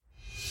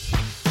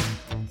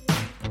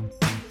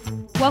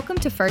Welcome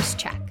to First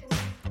Check,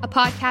 a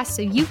podcast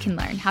so you can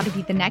learn how to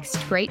be the next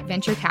great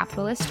venture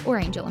capitalist or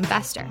angel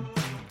investor.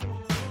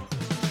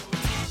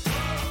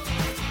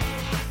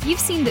 You've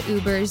seen the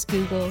Ubers,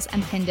 Googles,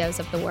 and Pindos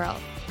of the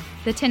world,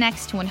 the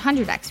 10x to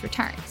 100x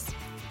returns,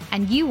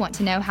 and you want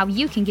to know how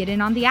you can get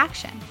in on the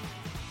action.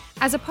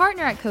 As a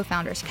partner at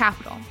Co-Founders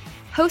Capital,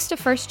 host of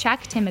First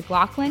Check, Tim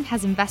McLaughlin,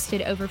 has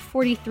invested over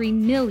 $43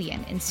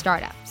 million in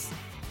startups.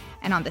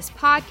 And on this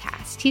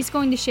podcast, he's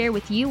going to share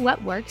with you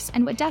what works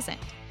and what doesn't,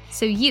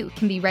 so you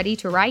can be ready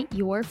to write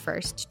your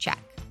first check.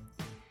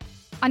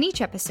 On each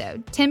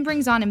episode, Tim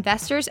brings on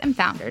investors and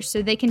founders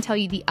so they can tell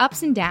you the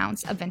ups and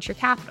downs of venture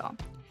capital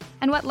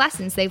and what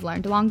lessons they've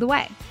learned along the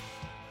way.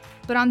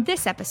 But on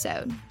this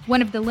episode,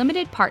 one of the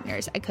limited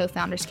partners at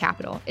Co-Founders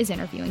Capital is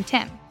interviewing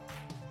Tim.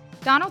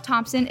 Donald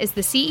Thompson is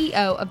the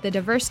CEO of the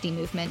Diversity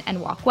Movement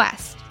and Walk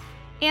West,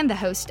 and the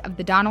host of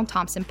the Donald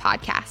Thompson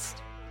Podcast.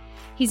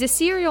 He's a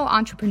serial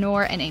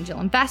entrepreneur and angel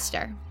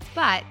investor,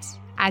 but,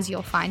 as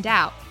you'll find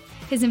out,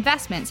 his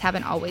investments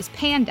haven't always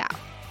panned out.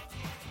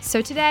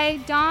 So today,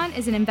 Don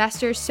is an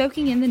investor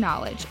soaking in the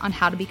knowledge on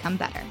how to become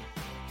better.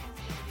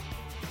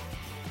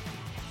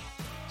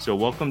 So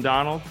welcome,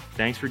 Donald.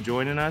 Thanks for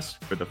joining us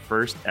for the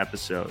first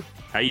episode.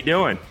 How you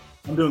doing?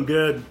 I'm doing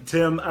good.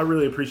 Tim, I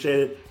really appreciate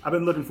it. I've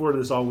been looking forward to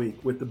this all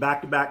week. With the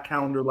back-to-back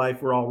calendar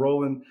life we're all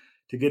rolling,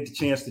 to get the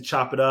chance to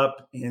chop it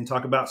up and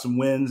talk about some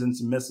wins and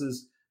some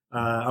misses,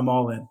 I'm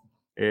all in.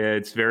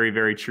 It's very,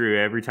 very true.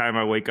 Every time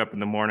I wake up in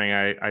the morning,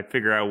 I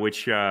figure out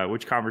which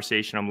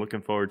conversation I'm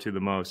looking forward to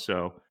the most.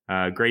 So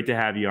great to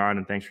have you on,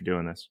 and thanks for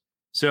doing this.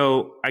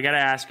 So I got to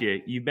ask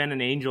you, you've been an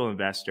angel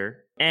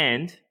investor,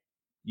 and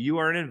you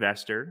are an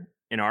investor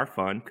in our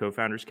fund,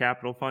 Co-Founders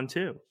Capital Fund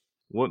 2.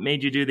 What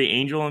made you do the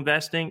angel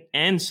investing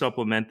and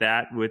supplement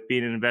that with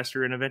being an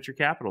investor in a venture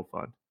capital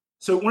fund?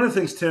 So one of the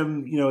things,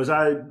 Tim, as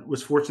I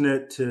was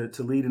fortunate to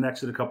lead and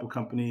exit a couple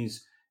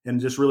companies and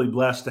just really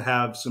blessed to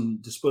have some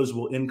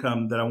disposable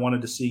income that I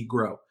wanted to see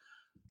grow.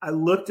 I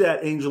looked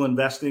at angel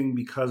investing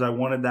because I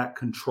wanted that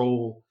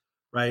control,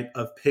 right,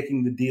 of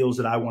picking the deals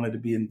that I wanted to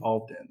be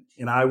involved in.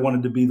 And I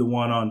wanted to be the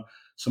one on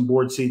some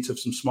board seats of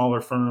some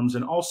smaller firms,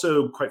 and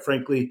also, quite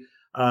frankly,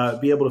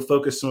 be able to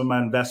focus some of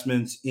my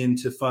investments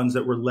into funds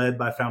that were led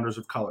by founders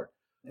of color.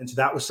 And so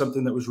that was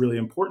something that was really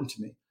important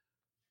to me.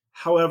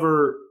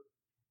 However,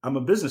 I'm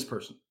a business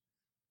person,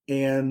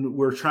 and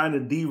we're trying to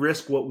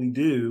de-risk what we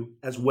do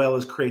as well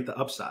as create the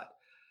upside.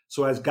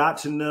 So I got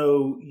to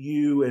know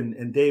you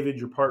and David,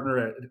 your partner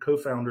at the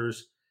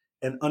Co-Founders,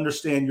 and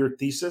understand your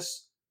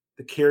thesis,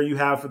 the care you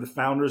have for the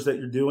founders that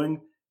you're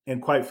doing,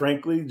 and quite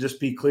frankly,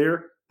 just be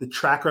clear, the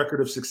track record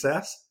of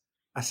success.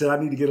 I said,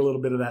 I need to get a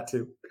little bit of that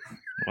too.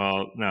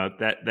 Well, no,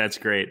 that's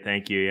great.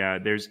 Thank you. Yeah,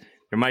 there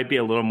might be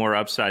a little more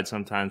upside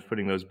sometimes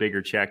putting those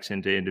bigger checks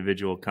into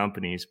individual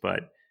companies,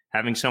 but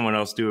having someone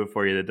else do it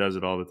for you that does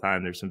it all the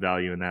time, there's some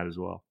value in that as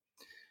well.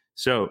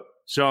 So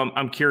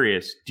I'm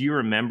curious, do you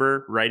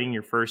remember writing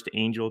your first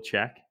angel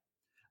check?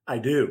 I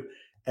do.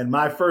 And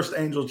my first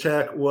angel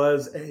check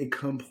was a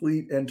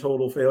complete and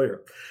total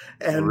failure.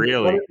 And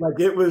really?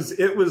 It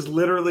was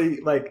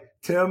literally like,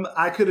 Tim,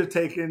 I could have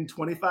taken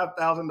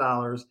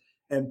 $25,000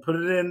 and put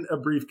it in a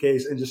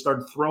briefcase and just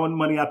started throwing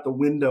money out the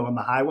window on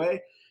the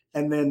highway,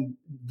 and then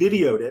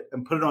videoed it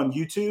and put it on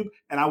YouTube,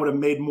 and I would have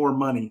made more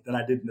money than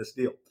I did in this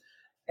deal.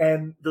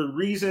 And the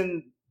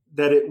reason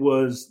that it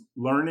was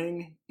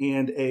learning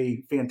and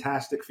a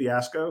fantastic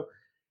fiasco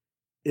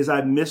is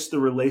I missed the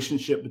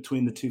relationship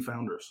between the two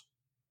founders.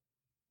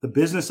 The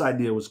business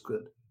idea was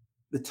good.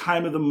 The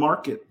time of the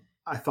market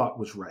I thought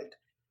was right.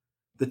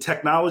 The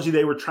technology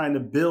they were trying to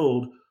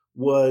build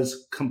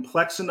was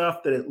complex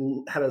enough that it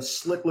had a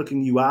slick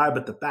looking UI,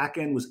 but the back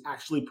end was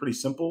actually pretty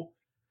simple.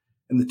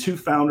 And the two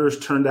founders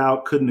turned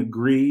out couldn't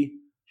agree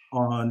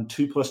on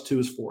 2 + 2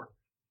 is 4.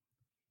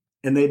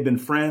 And they'd been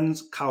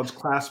friends, college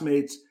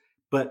classmates,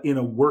 but in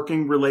a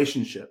working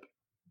relationship,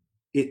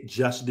 it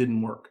just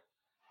didn't work.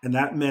 And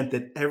that meant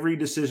that every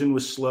decision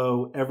was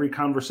slow. Every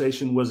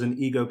conversation was an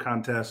ego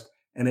contest,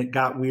 and it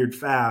got weird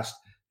fast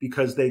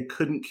because they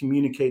couldn't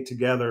communicate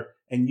together.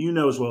 And you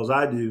know as well as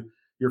I do,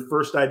 your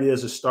first idea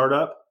as a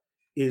startup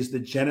is the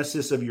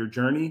genesis of your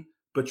journey,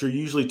 but you're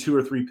usually 2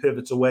 or 3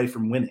 pivots away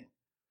from winning.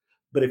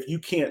 But if you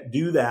can't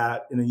do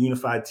that in a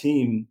unified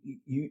team,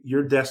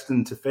 you're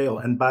destined to fail.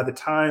 And by the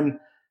time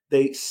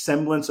they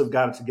semblance of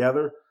got it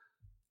together,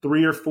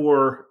 3 or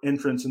 4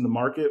 entrants in the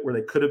market where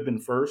they could have been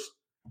first,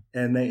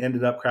 and they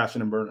ended up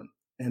crashing and burning.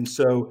 And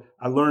so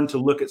I learned to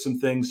look at some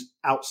things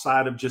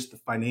outside of just the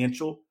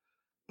financial,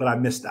 but I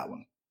missed that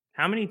one.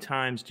 How many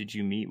times did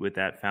you meet with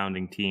that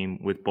founding team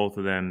with both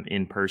of them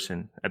in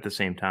person at the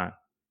same time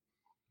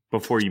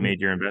before you made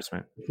your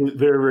investment?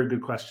 Very, very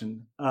good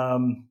question. A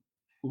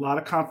lot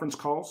of conference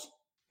calls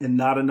and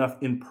not enough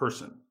in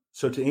person.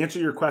 So to answer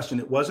your question,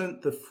 it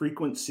wasn't the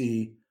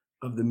frequency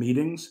of the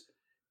meetings.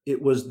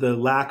 It was the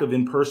lack of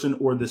in person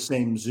or the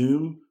same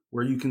Zoom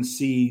where you can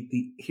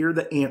hear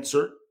the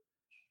answer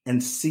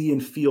and see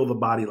and feel the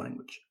body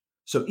language.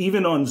 So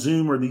even on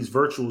Zoom or these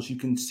virtuals, you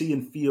can see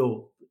and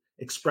feel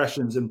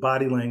expressions and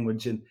body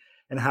language. And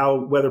and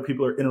whether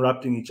people are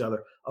interrupting each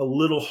other. A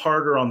little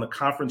harder on the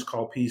conference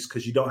call piece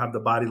because you don't have the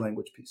body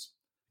language piece.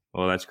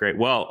 Well, that's great.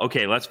 Well,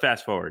 okay, let's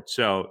fast forward.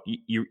 So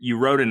you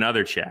wrote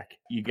another check.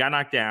 You got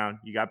knocked down.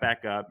 You got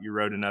back up. You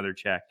wrote another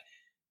check.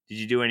 Did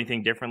you do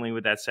anything differently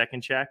with that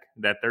second check,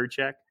 that third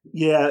check?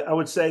 Yeah, I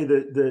would say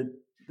that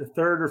the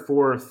third or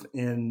fourth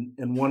in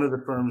one of the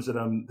firms that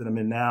I'm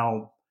in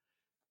now,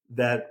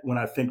 that when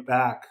I think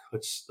back,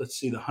 let's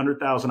see, the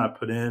 100,000 I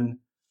put in,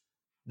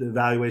 the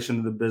valuation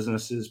of the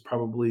business is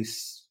probably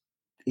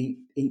 8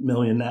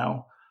 million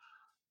now,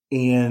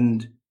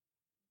 and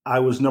I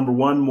was, number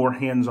one, more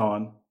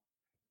hands-on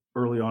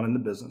early on in the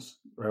business.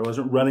 Right? I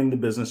wasn't running the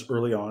business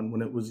early on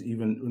when it was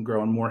even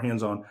growing, more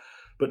hands-on.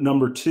 But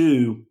number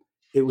two,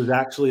 it was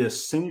actually a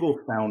single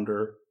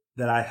founder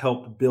that I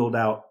helped build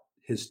out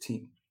his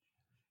team.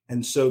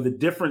 And so the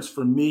difference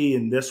for me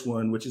in this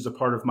one, which is a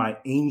part of my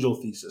angel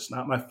thesis,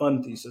 not my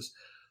fund thesis,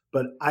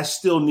 but I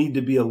still need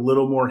to be a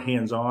little more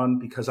hands-on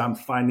because I'm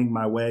finding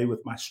my way with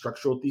my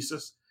structural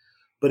thesis.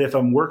 But if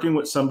I'm working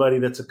with somebody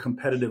that's a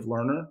competitive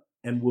learner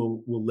and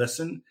will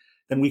listen,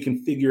 then we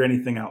can figure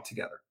anything out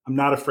together. I'm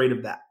not afraid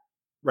of that,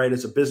 right?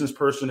 As a business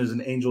person, as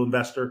an angel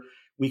investor,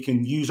 we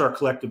can use our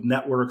collective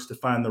networks to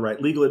find the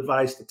right legal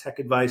advice, the tech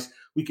advice.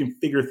 We can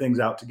figure things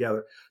out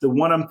together. The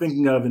one I'm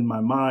thinking of in my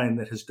mind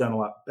that has done a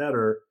lot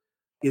better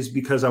is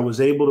because I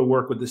was able to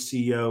work with the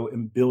CEO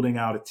in building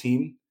out a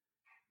team.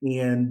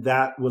 And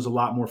that was a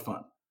lot more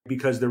fun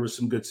because there was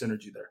some good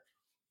synergy there.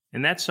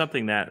 And that's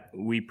something that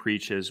we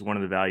preach as one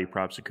of the value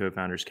props of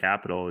Co-Founders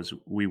Capital is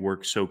we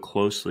work so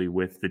closely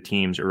with the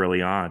teams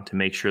early on to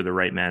make sure the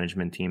right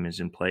management team is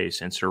in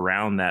place and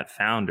surround that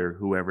founder,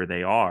 whoever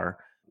they are,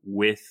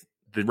 with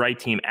the right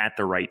team at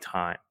the right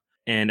time.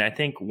 And I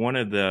think one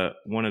of the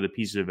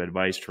pieces of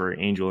advice for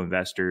angel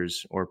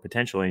investors or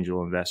potential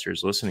angel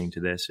investors listening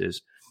to this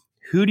is,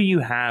 who do you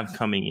have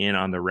coming in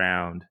on the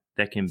round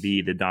that can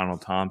be the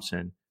Donald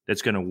Thompson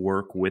that's going to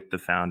work with the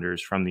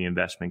founders from the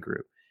investment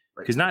group?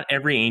 Because not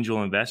every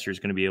angel investor is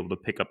going to be able to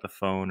pick up the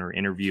phone or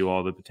interview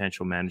all the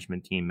potential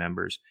management team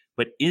members.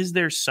 But is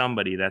there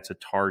somebody that's a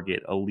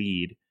target, a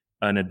lead,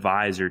 an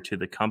advisor to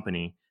the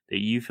company that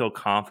you feel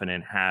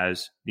confident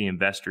has the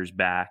investors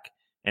back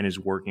and is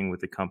working with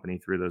the company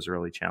through those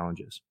early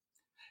challenges?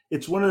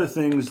 It's one of the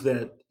things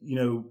that,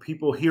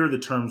 people hear the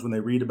terms when they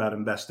read about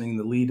investing,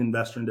 the lead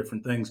investor and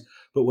different things.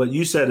 But what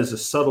you said is a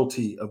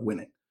subtlety of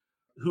winning.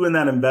 Who in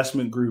that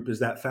investment group is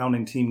that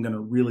founding team going to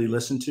really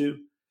listen to,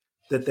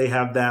 that they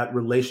have that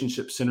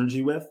relationship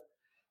synergy with,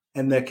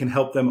 and that can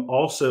help them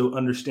also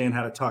understand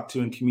how to talk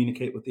to and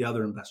communicate with the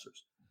other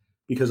investors?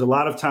 Because a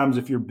lot of times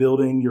if you're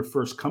building your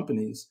first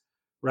companies,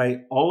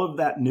 right, all of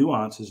that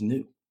nuance is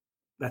new.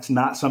 That's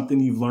not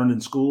something you've learned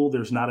in school.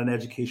 There's not an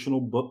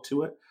educational book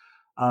to it.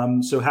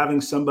 So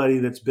having somebody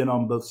that's been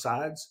on both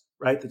sides,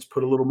 right, that's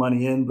put a little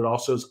money in, but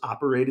also has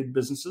operated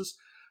businesses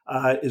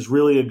is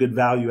really a good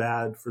value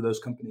add for those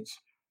companies.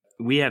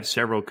 We have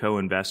several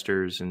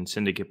co-investors and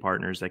syndicate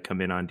partners that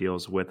come in on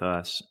deals with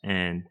us,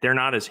 and they're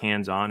not as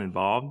hands-on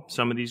involved,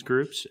 some of these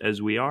groups,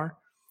 as we are.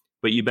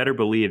 But you better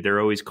believe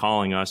they're always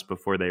calling us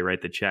before they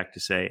write the check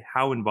to say,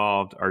 how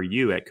involved are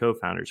you at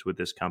Co-Founders with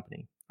this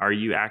company? Are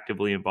you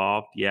actively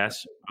involved?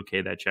 Yes.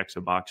 Okay, that checks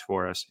a box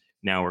for us.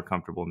 Now we're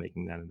comfortable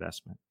making that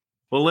investment.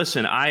 Well,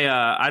 listen,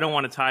 I don't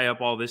want to tie up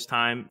all this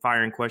time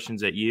firing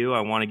questions at you. I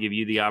want to give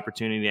you the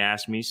opportunity to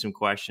ask me some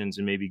questions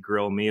and maybe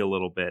grill me a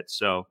little bit.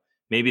 So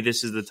maybe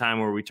this is the time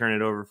where we turn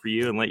it over for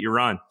you and let you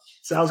run.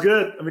 Sounds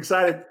good. I'm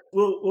excited.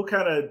 We'll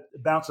kind of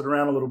bounce it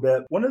around a little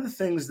bit. One of the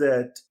things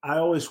that I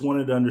always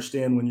wanted to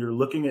understand when you're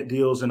looking at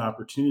deals and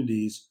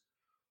opportunities,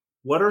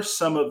 what are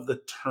some of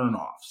the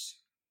turnoffs?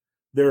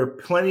 There are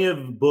plenty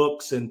of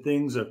books and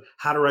things of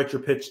how to write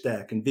your pitch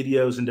deck and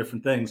videos and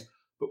different things.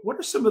 But what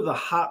are some of the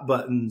hot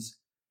buttons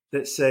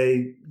that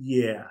say,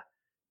 yeah,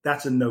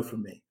 that's a no for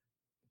me?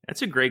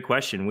 That's a great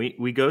question.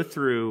 We go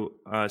through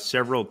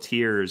several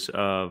tiers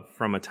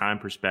from a time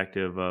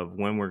perspective of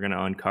when we're going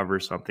to uncover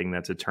something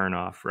that's a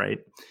turnoff, right?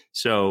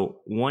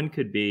 So one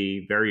could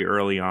be very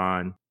early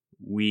on,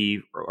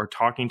 we are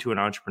talking to an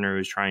entrepreneur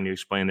who's trying to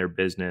explain their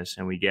business,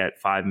 and we get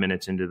 5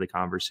 minutes into the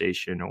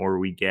conversation, or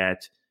we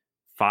get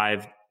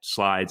 5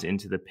 slides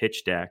into the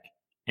pitch deck,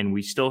 and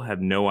we still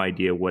have no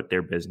idea what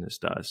their business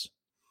does.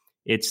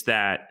 It's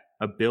that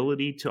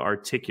ability to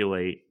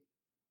articulate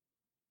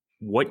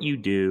what you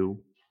do,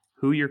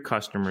 who your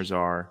customers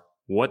are,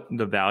 what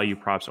the value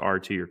props are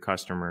to your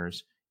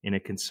customers in a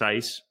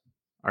concise,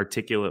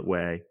 articulate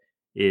way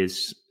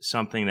is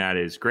something that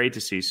is great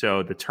to see.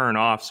 So the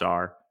turn-offs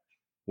are,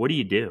 what do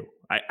you do?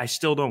 I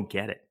still don't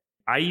get it.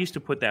 I used to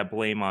put that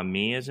blame on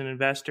me as an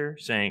investor,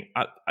 saying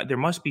there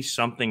must be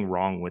something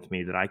wrong with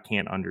me that I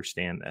can't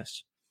understand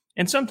this.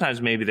 And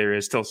sometimes maybe there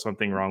is still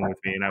something wrong with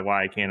me and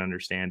why I can't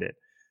understand it.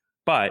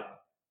 But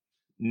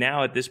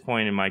now at this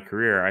point in my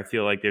career, I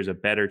feel like there's a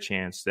better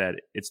chance that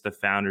it's the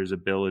founder's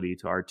ability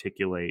to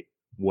articulate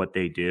what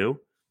they do.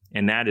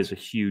 And that is a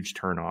huge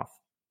turnoff.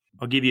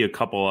 I'll give you a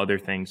couple other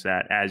things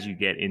that as you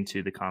get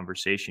into the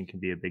conversation can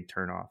be a big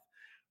turnoff,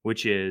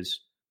 which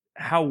is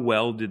how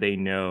well do they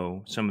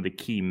know some of the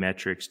key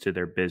metrics to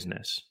their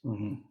business?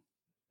 Mm-hmm.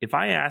 If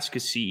I ask a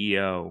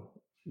CEO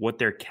what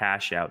their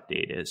cash out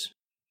date is,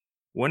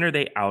 when are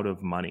they out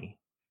of money?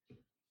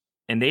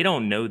 And they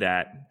don't know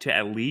that to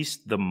at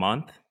least the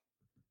month,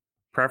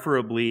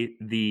 preferably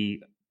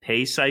the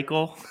pay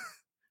cycle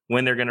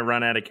when they're going to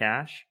run out of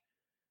cash,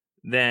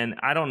 then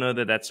I don't know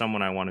that that's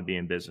someone I want to be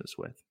in business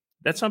with.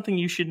 That's something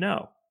you should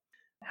know.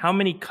 How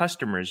many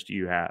customers do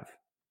you have?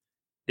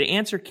 The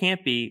answer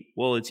can't be,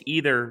 well, it's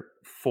either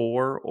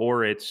 4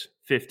 or it's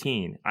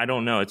 15. I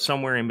don't know. It's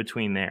somewhere in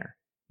between there.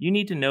 You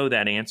need to know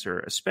that answer,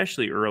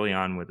 especially early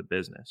on with a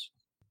business.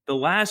 The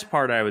last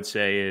part I would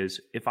say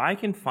is if I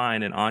can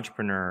find an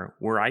entrepreneur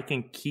where I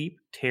can keep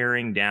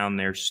tearing down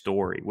their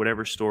story,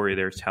 whatever story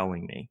they're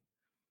telling me,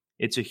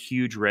 it's a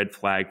huge red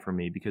flag for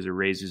me because it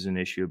raises an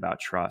issue about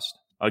trust.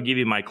 I'll give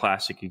you my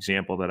classic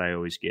example that I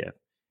always give.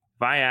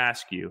 If I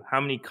ask you, how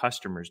many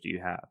customers do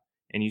you have?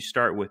 And you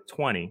start with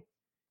 20,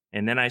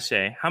 and then I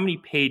say, how many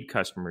paid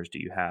customers do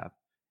you have?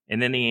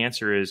 And then the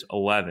answer is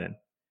 11.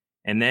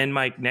 And then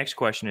my next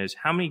question is,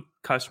 how many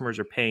customers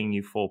are paying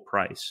you full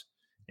price?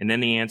 And then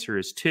the answer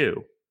is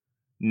 2.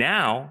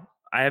 Now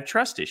I have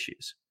trust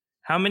issues.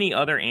 How many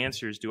other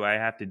answers do I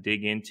have to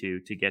dig into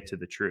to get to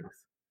the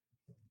truth?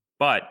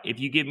 But if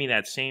you give me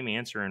that same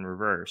answer in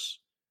reverse,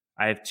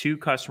 I have 2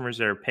 customers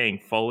that are paying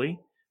fully.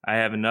 I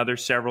have another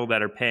several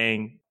that are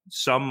paying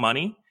some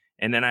money.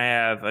 And then I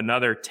have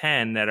another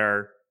 10 that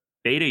are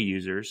beta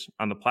users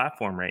on the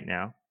platform right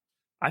now.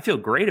 I feel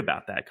great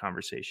about that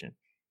conversation.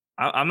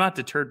 I'm not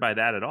deterred by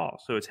that at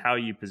all. So it's how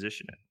you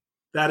position it.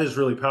 That is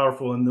really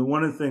powerful. And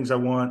one of the things I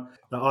want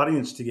the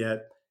audience to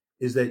get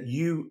is that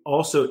you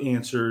also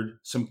answered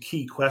some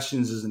key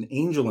questions as an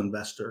angel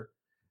investor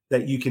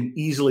that you can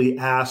easily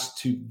ask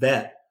to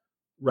vet,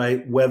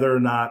 right, whether or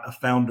not a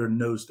founder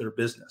knows their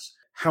business.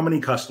 How many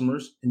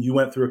customers? And you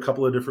went through a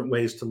couple of different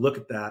ways to look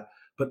at that.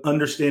 But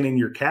understanding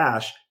your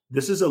cash,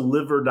 this is a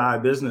live or die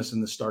business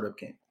in the startup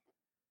game.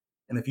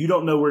 And if you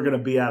don't know we're going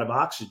to be out of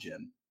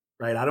oxygen,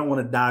 right, I don't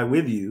want to die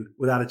with you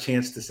without a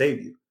chance to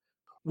save you.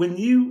 When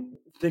you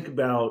think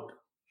about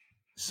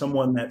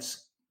someone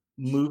that's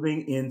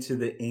moving into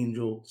the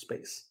angel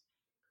space,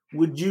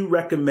 would you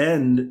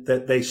recommend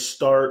that they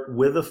start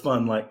with a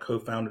fund like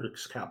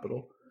Co-Founders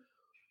Capital,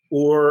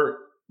 or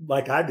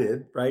like I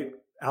did, right,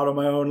 out on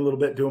my own a little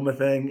bit, doing my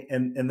thing,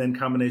 and then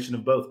combination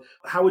of both?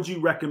 How would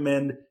you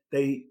recommend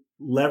they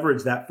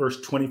leverage that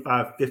first $25,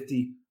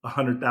 $50,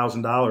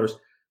 $100,000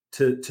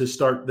 to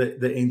start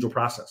the angel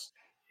process?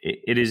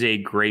 It is a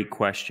great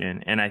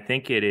question. And I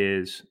think it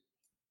is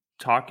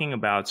talking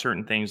about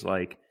certain things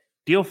like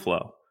deal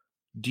flow.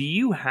 Do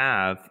you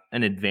have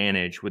an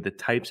advantage with the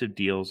types of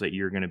deals that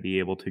you're going to be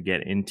able to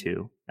get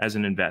into as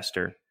an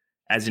investor,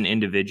 as an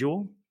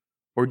individual?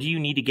 Or do you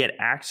need to get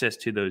access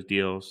to those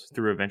deals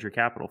through a venture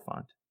capital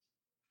fund?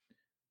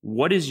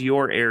 What is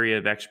your area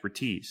of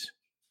expertise?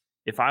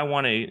 If I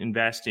want to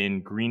invest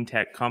in green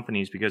tech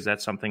companies because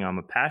that's something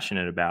I'm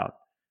passionate about,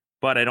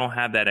 but I don't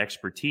have that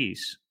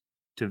expertise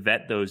to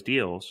vet those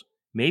deals,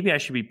 maybe I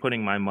should be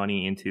putting my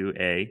money into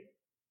a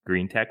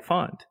green tech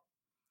fund.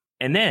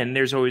 And then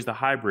there's always the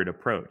hybrid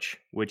approach,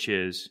 which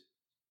is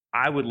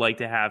I would like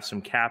to have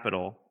some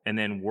capital and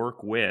then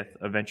work with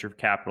a venture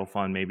capital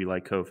fund, maybe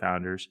like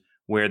Co-Founders,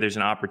 where there's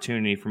an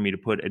opportunity for me to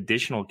put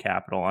additional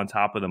capital on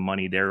top of the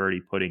money they're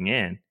already putting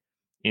in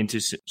into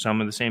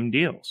some of the same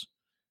deals.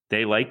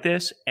 They like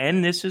this,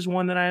 and this is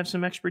one that I have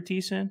some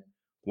expertise in.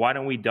 Why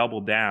don't we double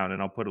down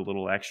and I'll put a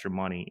little extra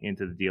money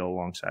into the deal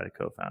alongside of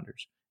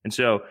Co-Founders? And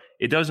so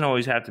it doesn't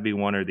always have to be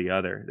one or the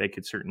other. They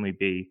could certainly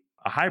be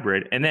a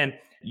hybrid. And then,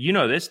 you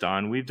know this,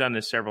 Don, we've done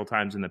this several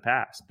times in the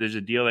past. There's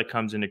a deal that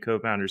comes into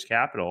Co-Founders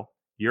Capital.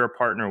 You're a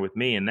partner with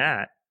me in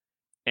that,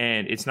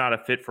 and it's not a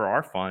fit for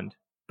our fund,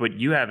 but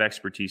you have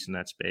expertise in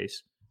that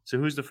space. So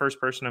who's the first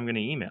person I'm going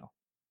to email?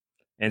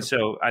 And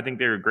so I think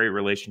there are great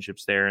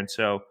relationships there. And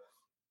so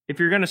if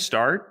you're going to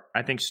start,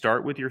 I think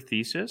start with your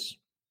thesis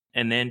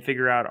and then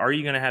figure out, are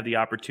you going to have the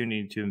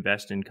opportunity to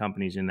invest in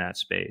companies in that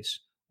space?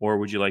 Or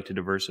would you like to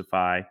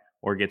diversify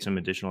or get some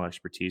additional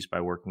expertise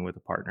by working with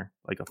a partner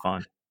like a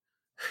fund?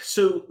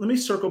 So let me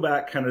circle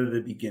back kind of to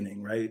the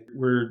beginning, right?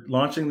 We're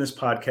launching this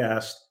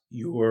podcast.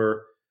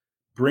 You're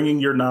bringing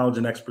your knowledge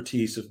and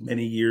expertise of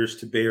many years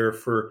to bear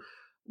for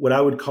what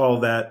I would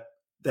call that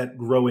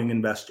growing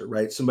investor,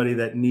 right? Somebody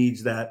that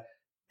needs that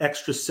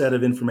extra set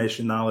of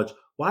information, knowledge.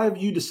 Why have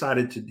you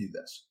decided to do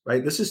this,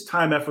 right? This is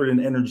time, effort,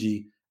 and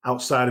energy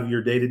outside of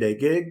your day-to-day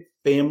gig,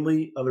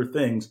 family, other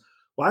things.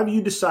 Why have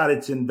you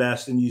decided to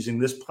invest in using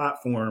this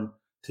platform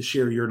to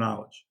share your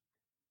knowledge?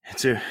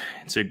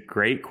 It's a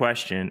great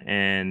question,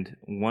 and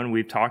one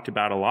we've talked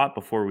about a lot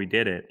before we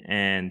did it.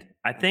 And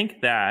I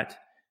think that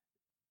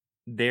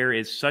there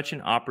is such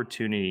an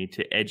opportunity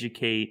to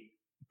educate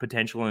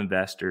potential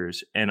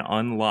investors and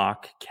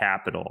unlock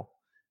capital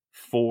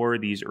for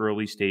these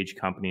early stage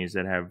companies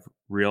that have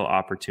real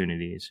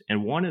opportunities.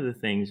 And one of the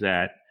things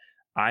that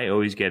I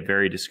always get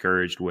very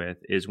discouraged with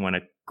is when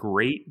a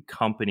great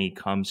company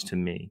comes to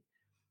me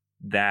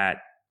that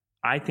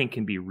I think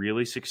can be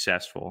really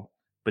successful,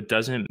 but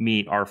doesn't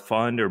meet our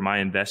fund or my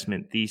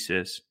investment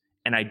thesis,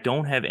 and I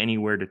don't have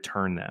anywhere to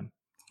turn them.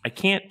 I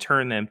can't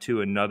turn them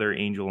to another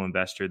angel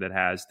investor that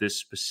has this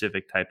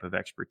specific type of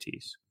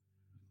expertise.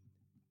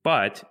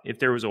 But if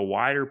there was a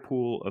wider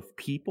pool of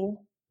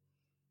people,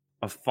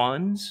 of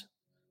funds,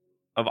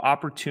 of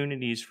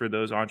opportunities for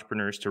those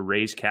entrepreneurs to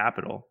raise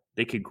capital,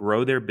 they could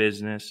grow their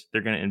business.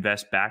 They're going to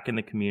invest back in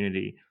the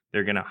community.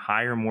 They're going to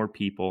hire more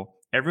people.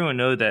 Everyone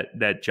knows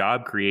that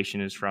job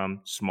creation is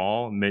from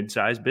small,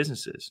 mid-sized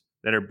businesses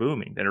that are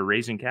booming, that are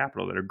raising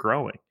capital, that are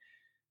growing.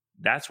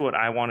 That's what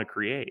I want to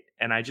create.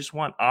 And I just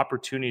want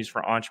opportunities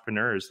for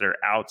entrepreneurs that are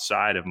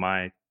outside of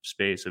my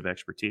space of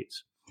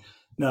expertise.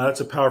 No,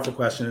 that's a powerful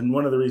question. And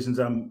one of the reasons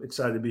I'm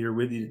excited to be here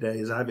with you today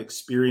is I've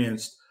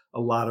experienced a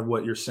lot of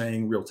what you're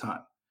saying real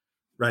time,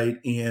 right?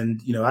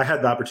 And, I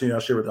had the opportunity, I'll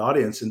share with the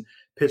audience, and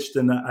pitched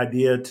an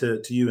idea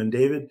to you and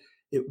David.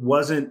 It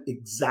wasn't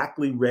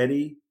exactly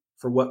ready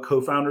for what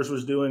Co-Founders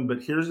was doing,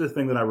 but here's the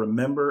thing that I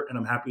remember, and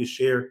I'm happy to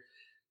share.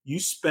 You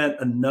spent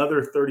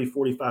another 30,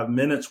 45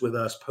 minutes with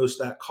us post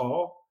that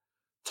call,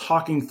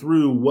 talking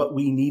through what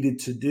we needed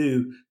to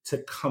do to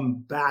come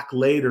back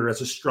later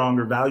as a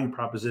stronger value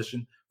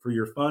proposition for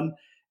your fund.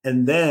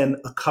 And then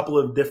a couple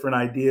of different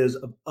ideas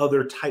of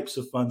other types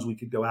of funds we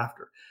could go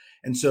after.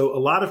 And so a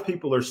lot of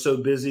people are so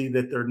busy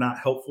that they're not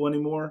helpful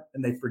anymore,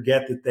 and they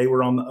forget that they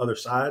were on the other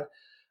side.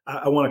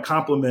 I want to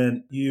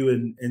compliment you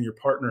and your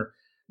partner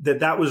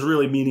that was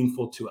really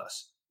meaningful to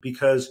us,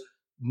 because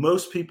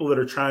most people that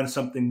are trying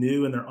something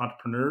new and they're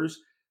entrepreneurs,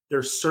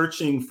 they're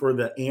searching for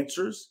the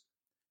answers,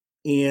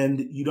 and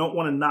you don't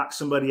want to knock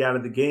somebody out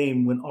of the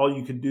game when all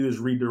you could do is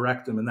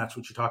redirect them. And that's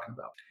what you're talking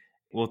about.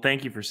 Well,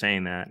 thank you for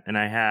saying that. And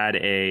I had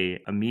a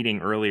meeting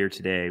earlier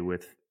today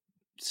with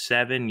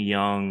 7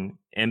 young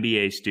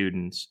MBA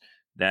students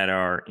that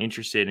are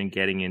interested in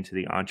getting into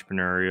the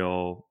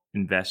entrepreneurial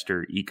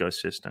investor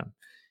ecosystem.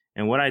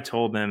 And what I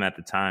told them at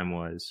the time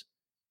was,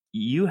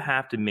 you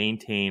have to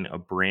maintain a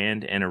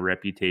brand and a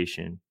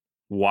reputation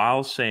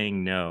while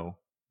saying no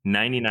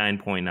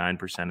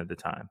 99.9% of the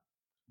time.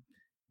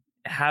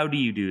 How do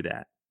you do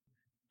that?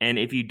 And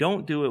if you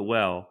don't do it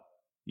well,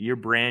 your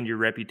brand, your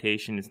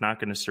reputation is not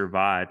going to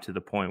survive to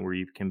the point where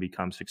you can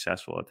become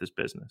successful at this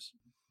business.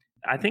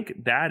 I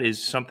think that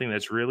is something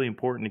that's really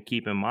important to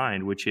keep in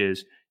mind, which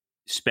is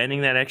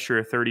spending that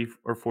extra 30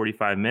 or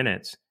 45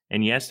 minutes.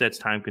 And yes, that's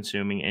time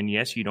consuming. And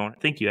yes, you don't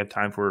think you have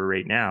time for it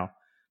right now.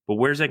 But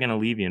where's that going to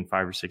leave you in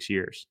 5 or 6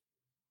 years?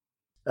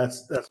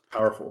 That's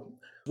powerful.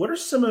 What are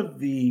some of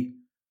the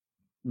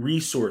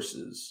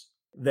resources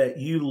that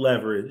you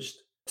leveraged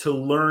to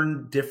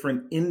learn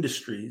different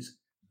industries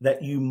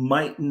that you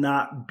might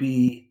not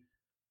be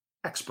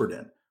expert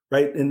in,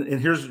 right? And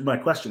here's my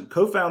question.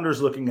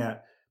 Co-Founders looking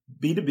at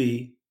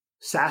B2B,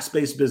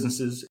 SaaS-based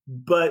businesses,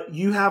 but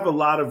you have a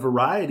lot of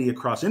variety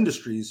across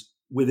industries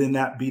within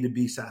that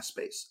B2B SaaS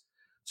space.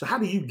 So how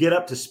do you get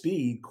up to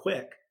speed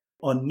quick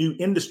on new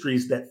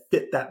industries that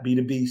fit that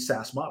B2B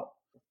SaaS model?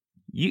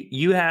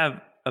 You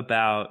have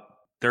about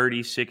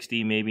 30,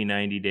 60, maybe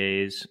 90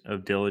 days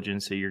of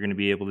diligence that you're going to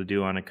be able to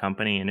do on a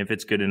company. And if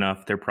it's good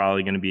enough, they're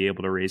probably going to be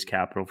able to raise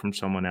capital from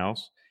someone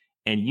else.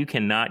 And you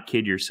cannot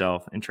kid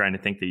yourself in trying to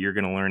think that you're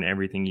going to learn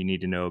everything you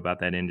need to know about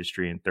that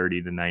industry in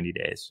 30 to 90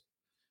 days.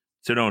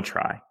 So don't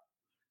try.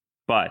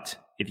 But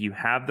if you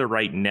have the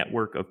right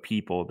network of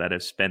people that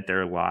have spent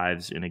their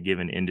lives in a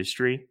given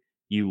industry,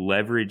 you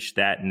leverage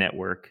that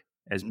network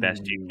as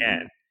best you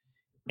can.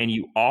 And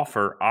you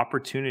offer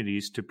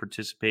opportunities to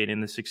participate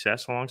in the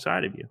success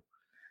alongside of you.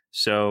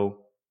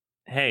 So,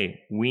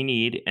 hey, we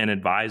need an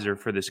advisor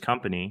for this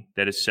company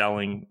that is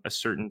selling a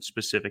certain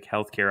specific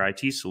healthcare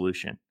IT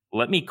solution.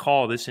 Let me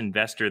call this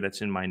investor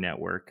that's in my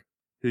network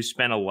who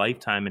spent a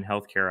lifetime in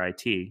healthcare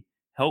IT,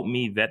 help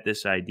me vet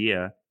this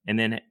idea, and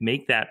then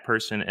make that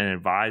person an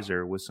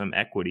advisor with some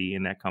equity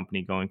in that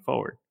company going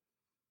forward.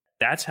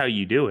 That's how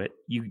you do it.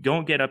 You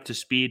don't get up to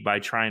speed by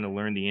trying to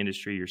learn the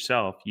industry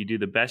yourself. You do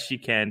the best you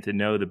can to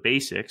know the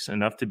basics,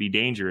 enough to be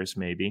dangerous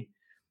maybe,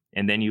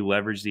 and then you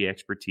leverage the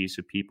expertise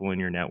of people in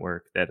your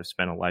network that have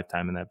spent a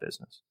lifetime in that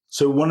business.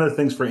 So one of the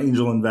things for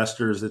angel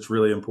investors that's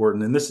really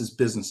important, and this is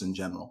business in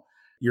general,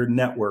 your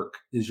network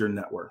is your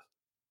net worth,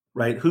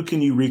 right? Who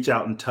can you reach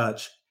out and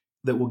touch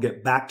that will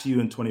get back to you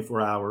in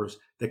 24 hours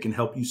that can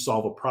help you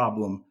solve a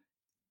problem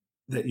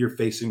that you're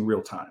facing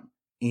real time?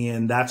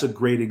 And that's a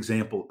great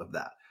example of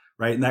that,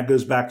 right? And that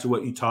goes back to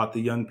what you taught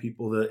the young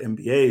people, the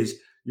MBAs,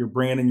 your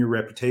brand and your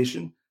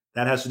reputation.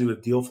 That has to do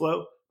with deal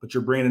flow, but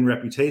your brand and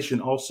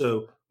reputation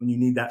also, when you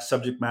need that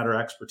subject matter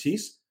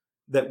expertise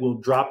that will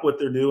drop what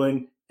they're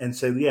doing and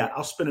say, yeah,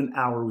 I'll spend an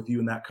hour with you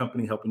in that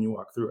company helping you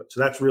walk through it.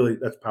 So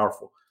that's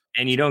powerful.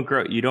 And you don't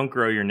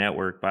grow your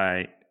network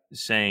by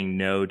saying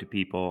no to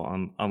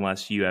people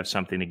unless you have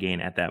something to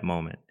gain at that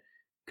moment.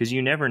 Because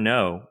you never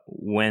know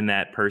when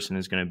that person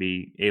is going to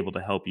be able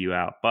to help you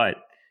out. But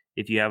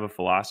if you have a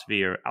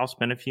philosophy, or I'll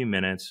spend a few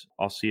minutes,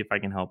 I'll see if I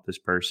can help this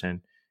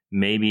person.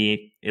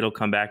 Maybe it'll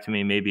come back to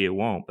me, maybe it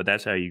won't. But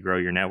that's how you grow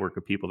your network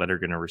of people that are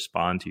going to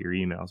respond to your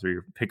emails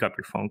or pick up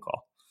your phone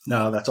call.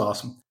 No, that's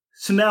awesome.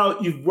 So now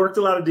you've worked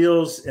a lot of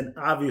deals, and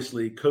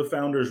obviously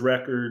co-founder's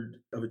record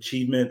of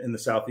achievement in the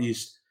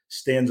Southeast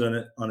stands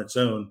on its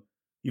own.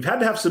 You've had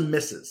to have some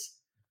misses,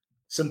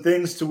 some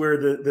things to where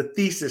the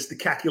thesis, the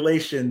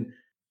calculation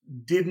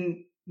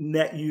didn't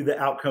net you the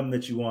outcome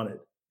that you wanted.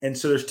 And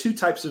so there's two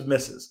types of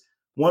misses.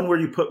 One where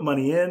you put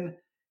money in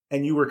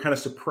and you were kind of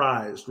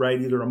surprised,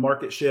 right? Either a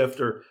market shift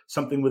or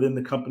something within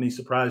the company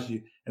surprised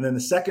you. And then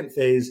the second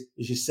phase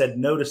is you said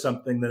no to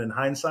something that in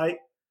hindsight,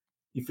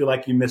 you feel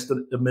like you missed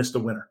a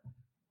winner.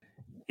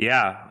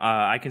 Yeah,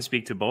 I can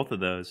speak to both of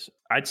those.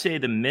 I'd say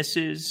the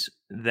misses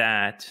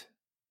that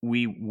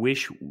we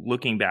wish,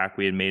 looking back,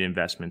 we had made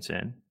investments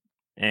in,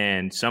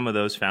 and some of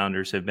those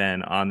founders have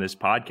been on this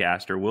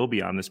podcast or will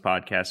be on this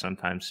podcast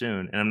sometime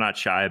soon, and I'm not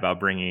shy about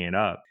bringing it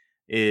up,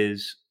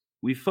 is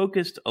we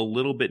focused a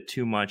little bit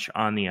too much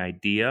on the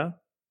idea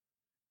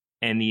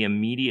and the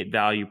immediate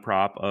value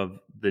prop of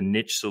the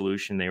niche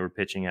solution they were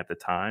pitching at the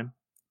time,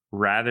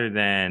 rather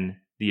than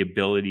the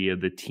ability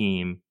of the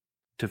team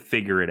to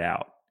figure it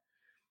out.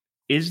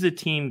 Is the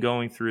team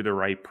going through the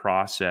right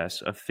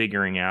process of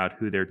figuring out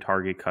who their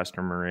target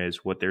customer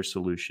is, what their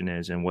solution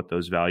is, and what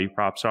those value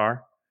props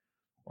are?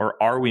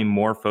 Or are we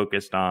more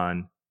focused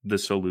on the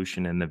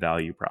solution and the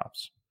value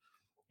props?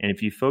 And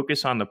if you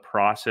focus on the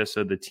process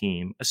of the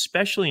team,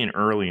 especially in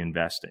early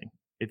investing,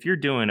 if you're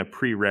doing a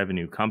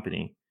pre-revenue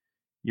company,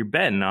 you're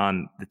betting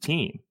on the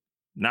team,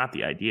 not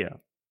the idea.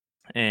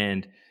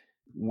 And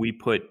we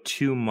put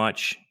too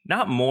much,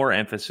 not more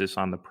emphasis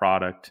on the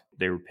product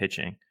they were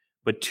pitching,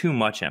 but too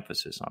much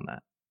emphasis on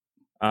that.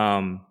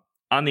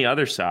 On the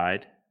other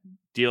side,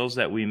 deals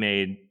that we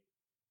made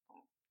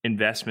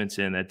investments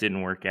in that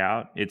didn't work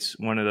out, it's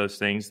one of those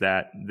things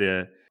that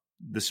the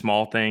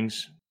small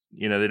things,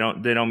 they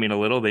don't mean a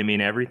little, they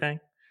mean everything.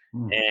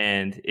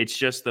 And it's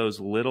just those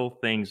little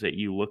things that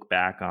you look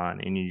back on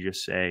and you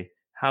just say,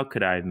 how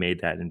could I have made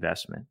that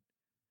investment?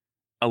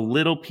 A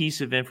little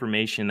piece of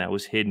information that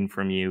was hidden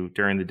from you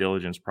during the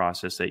diligence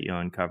process that you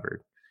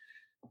uncovered.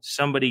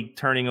 Somebody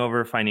turning over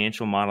a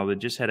financial model that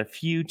just had a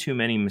few too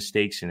many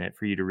mistakes in it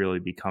for you to really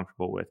be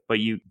comfortable with. But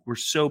you were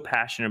so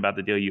passionate about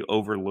the deal, you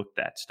overlooked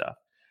that stuff.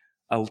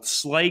 A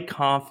slight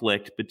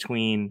conflict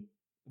between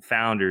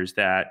founders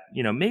that,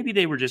 maybe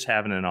they were just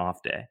having an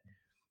off day.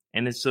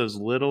 And it's those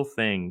little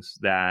things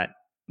that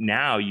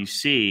now you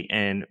see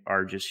and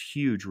are just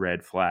huge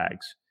red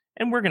flags.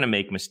 And we're going to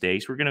make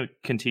mistakes. We're going to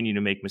continue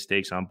to make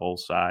mistakes on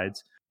both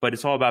sides. But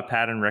it's all about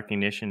pattern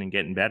recognition and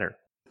getting better.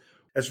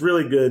 That's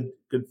really good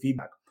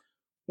feedback.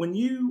 When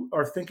you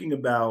are thinking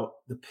about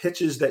the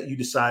pitches that you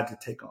decide to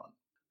take on,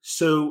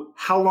 so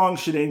how long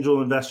should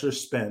angel investors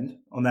spend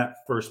on that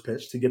first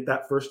pitch to get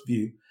that first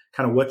view?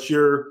 Kind of what's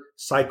your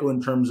cycle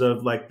in terms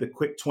of like the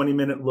quick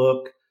 20-minute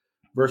look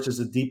versus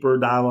a deeper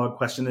dialogue,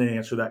 question and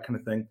answer, that kind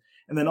of thing?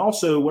 And then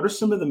also, what are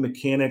some of the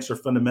mechanics or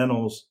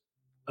fundamentals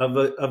of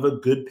a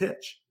good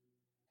pitch?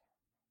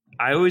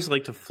 I always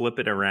like to flip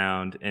it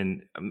around,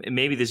 and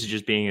maybe this is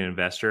just being an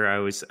investor. I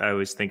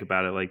always think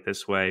about it like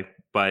this way,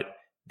 but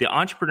the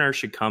entrepreneur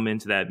should come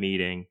into that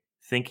meeting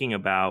thinking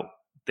about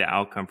the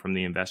outcome from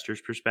the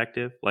investor's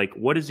perspective. Like,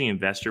 what does the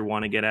investor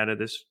want to get out of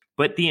this?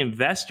 But the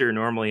investor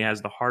normally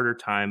has the harder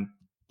time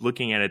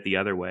looking at it the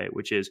other way,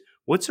 which is,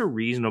 what's a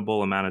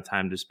reasonable amount of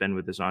time to spend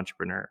with this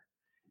entrepreneur?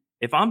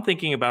 If I'm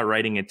thinking about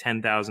writing a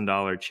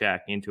 $10,000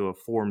 check into a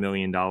 $4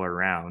 million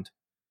round,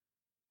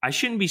 I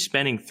shouldn't be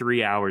spending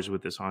 3 hours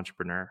with this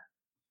entrepreneur.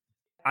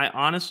 I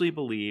honestly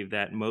believe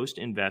that most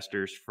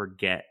investors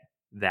forget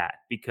that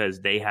because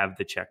they have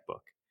the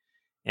checkbook.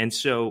 And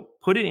so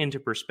put it into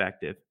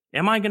perspective.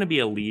 Am I going to be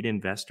a lead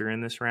investor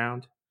in this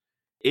round?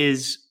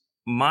 Is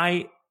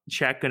my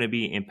check going to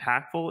be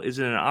impactful? Is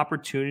it an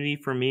opportunity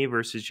for me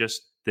versus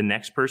just the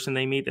next person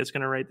they meet that's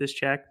going to write this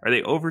check? Are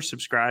they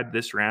oversubscribed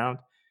this round?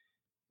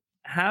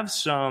 Have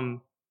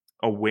some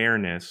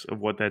awareness of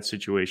what that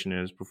situation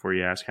is before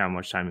you ask how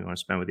much time you want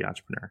to spend with the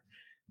entrepreneur.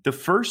 The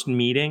first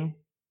meeting,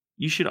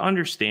 you should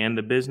understand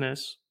the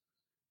business.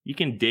 You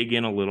can dig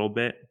in a little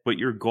bit, but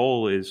your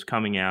goal is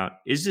coming out,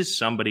 is this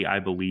somebody I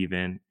believe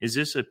in? Is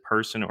this a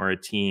person or a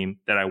team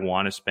that I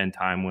want to spend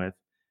time with,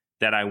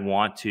 that I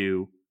want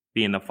to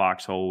be in the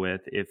foxhole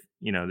with if,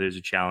 there's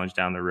a challenge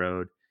down the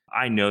road?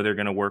 I know they're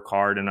going to work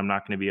hard and I'm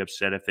not going to be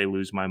upset if they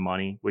lose my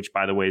money, which,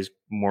 by the way, is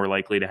more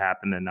likely to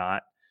happen than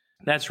not.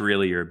 That's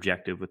really your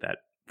objective with that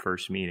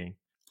first meeting.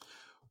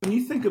 When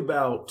you think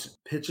about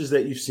pitches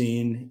that you've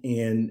seen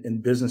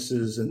in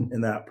businesses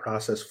and that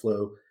process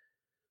flow,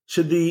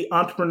 should the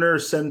entrepreneur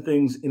send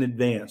things in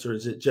advance, or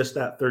is it just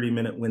that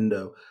 30-minute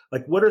window?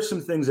 Like, what are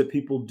some things that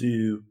people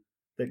do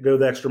that go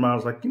the extra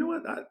miles? Like, you know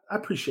what, I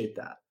appreciate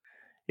that.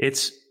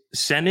 It's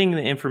sending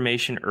the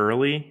information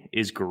early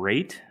is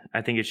great.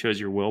 I think it shows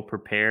you're well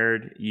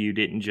prepared. You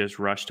didn't just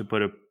rush to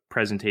put a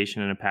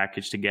presentation and a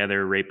package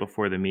together right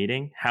before the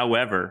meeting.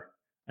 However,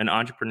 an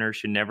entrepreneur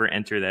should never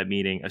enter that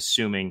meeting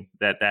assuming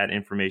that that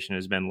information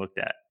has been looked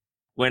at.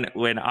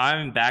 When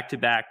I'm back to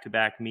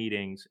back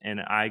meetings and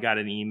I got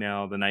an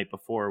email the night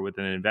before with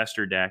an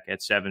investor deck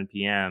at 7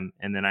 p.m.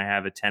 and then I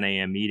have a 10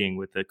 a.m. meeting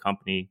with the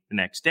company the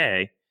next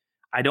day,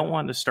 I don't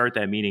want to start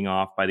that meeting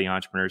off by the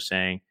entrepreneur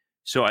saying,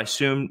 so I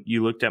assume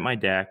you looked at my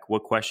deck.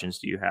 What questions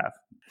do you have?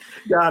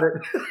 Got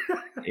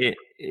it.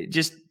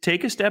 Just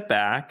take a step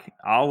back.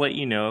 I'll let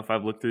you know if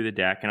I've looked through the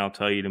deck and I'll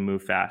tell you to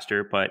move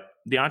faster. But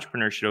the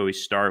entrepreneur should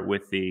always start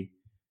with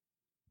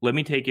let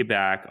me take you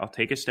back. I'll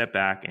take a step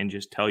back and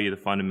just tell you the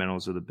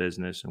fundamentals of the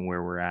business and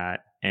where we're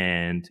at,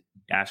 and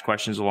ask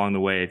questions along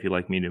the way. If you'd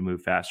like me to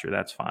move faster,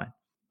 that's fine.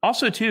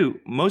 Also, too,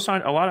 a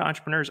lot of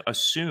entrepreneurs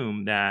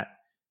assume that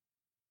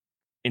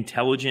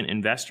intelligent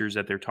investors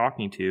that they're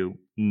talking to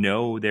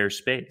know their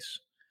space,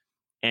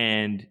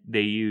 and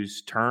they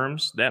use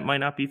terms that might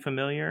not be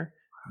familiar.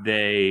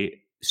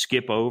 They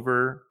skip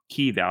over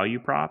key value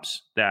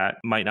props that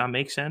might not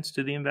make sense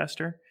to the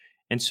investor.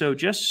 And so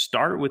just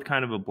start with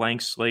kind of a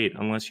blank slate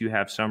unless you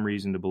have some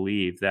reason to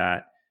believe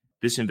that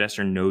this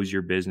investor knows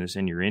your business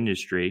and your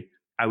industry.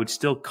 I would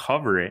still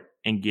cover it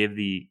and give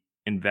the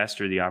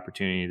investor the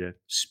opportunity to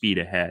speed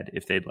ahead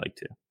if they'd like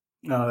to.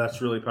 No,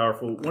 that's really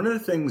powerful. One of the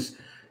things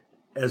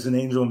as an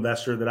angel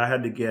investor that I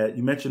had to get,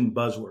 you mentioned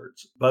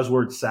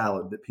buzzword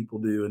salad that people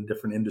do in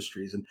different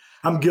industries. And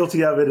I'm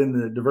guilty of it in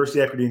the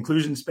diversity, equity,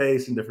 inclusion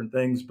space and different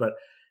things, but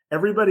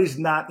everybody's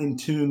not in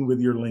tune with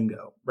your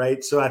lingo,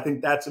 right? So I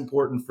think that's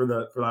important for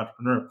the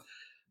entrepreneur.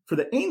 For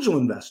the angel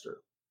investor,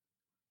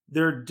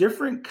 there are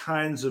different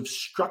kinds of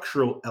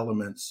structural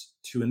elements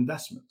to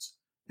investments.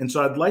 And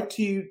so I'd like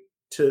you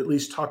to at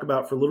least talk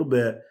about for a little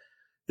bit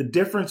the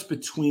difference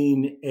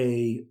between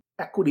a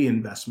equity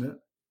investment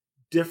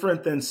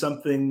different than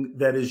something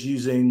that is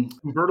using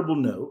convertible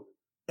note,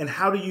 and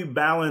how do you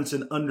balance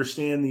and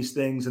understand these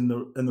things and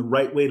the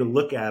right way to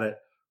look at it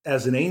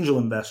as an angel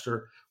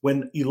investor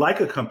when you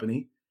like a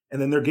company and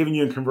then they're giving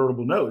you a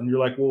convertible note and you're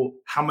like, well,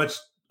 how much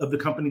of the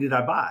company did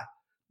I buy?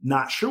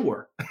 Not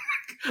sure,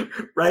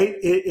 right?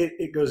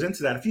 It goes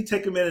into that. If you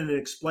take a minute and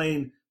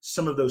explain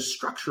some of those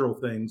structural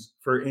things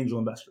for angel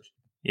investors.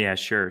 Yeah,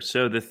 sure.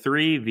 So the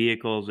three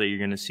vehicles that you're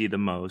going to see the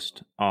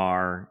most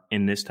are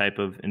in this type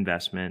of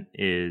investment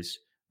is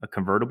a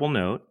convertible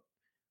note,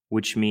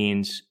 which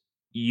means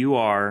you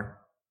are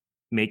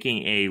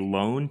making a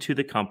loan to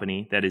the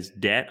company that is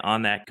debt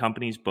on that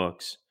company's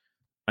books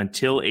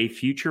until a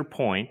future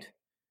point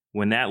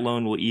when that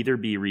loan will either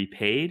be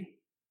repaid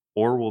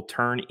or will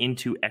turn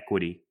into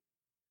equity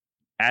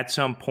at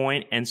some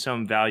point and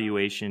some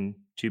valuation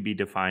to be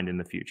defined in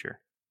the future.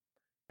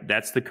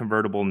 That's the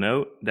convertible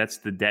note. That's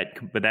the debt,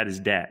 but that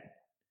is debt.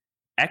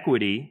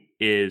 Equity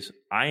is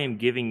I am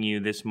giving you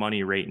this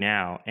money right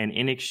now, and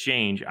in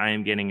exchange, I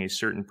am getting a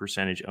certain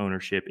percentage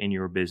ownership in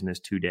your business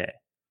today.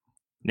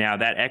 Now,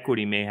 that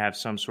equity may have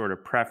some sort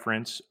of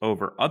preference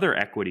over other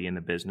equity in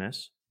the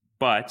business,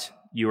 but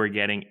you are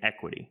getting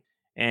equity.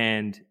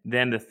 And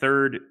then the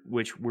third,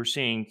 which we're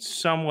seeing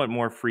somewhat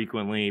more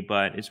frequently,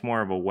 but it's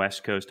more of a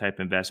West Coast type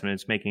investment,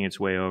 it's making its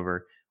way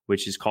over,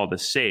 which is called a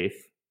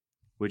SAFE,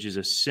 which is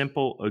a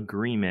simple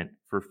agreement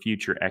for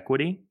future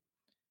equity,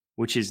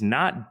 which is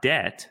not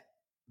debt,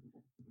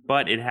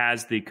 but it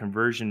has the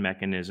conversion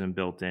mechanism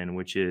built in,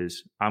 which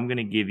is I'm going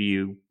to give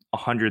you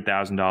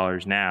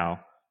 $100,000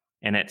 now,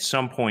 and at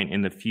some point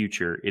in the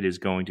future, it is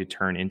going to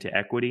turn into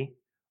equity,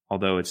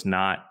 although it's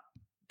not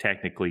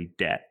technically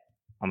debt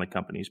on the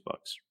company's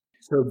books.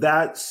 So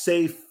that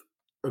SAFE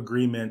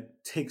agreement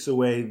takes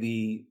away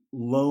the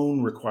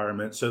loan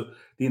requirement. So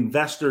the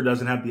investor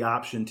doesn't have the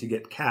option to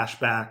get cash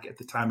back at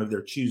the time of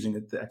their choosing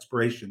at the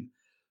expiration,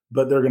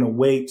 but they're going to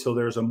wait till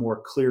there's a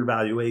more clear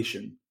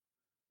valuation.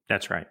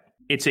 That's right.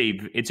 It's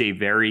a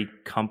very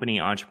company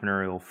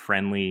entrepreneurial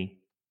friendly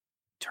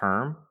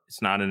term.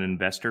 It's not an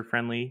investor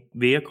friendly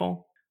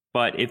vehicle,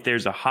 but if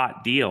there's a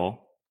hot deal,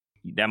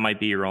 that might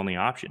be your only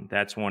option.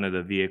 That's one of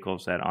the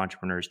vehicles that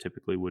entrepreneurs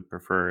typically would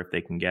prefer if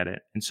they can get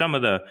it. And some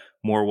of the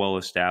more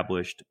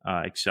well-established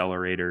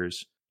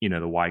accelerators,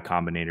 the Y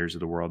Combinators of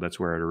the world, that's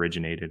where it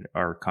originated,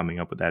 are coming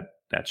up with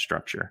that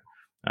structure.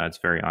 It's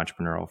very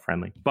entrepreneurial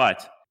friendly.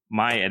 But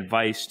my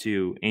advice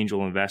to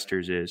angel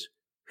investors is,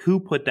 who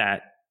put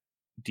that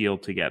deal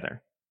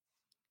together?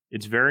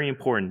 It's very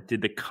important.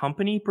 Did the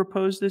company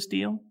propose this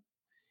deal?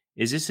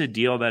 Is this a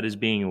deal that is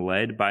being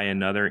led by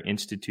another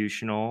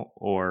institutional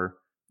or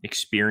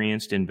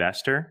experienced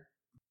investor,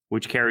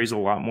 which carries a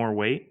lot more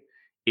weight?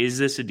 Is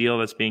this a deal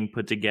that's being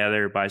put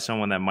together by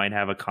someone that might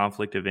have a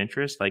conflict of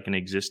interest, like an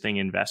existing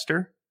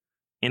investor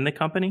in the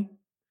company?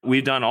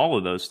 We've done all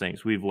of those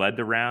things. We've led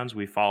the rounds,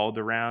 we followed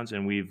the rounds,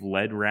 and we've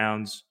led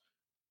rounds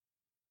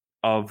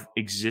of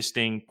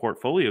existing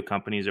portfolio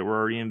companies that we're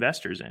already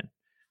investors in.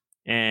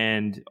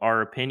 And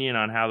our opinion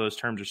on how those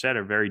terms are set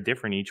are very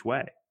different each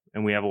way.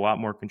 And we have a lot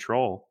more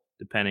control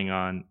depending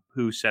on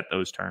who set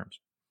those terms.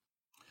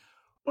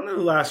 One of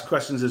the last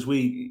questions as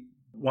we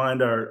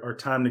wind our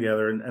time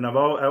together, and I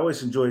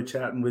always enjoyed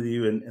chatting with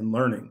you and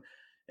learning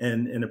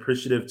and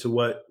appreciative to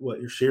what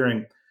you're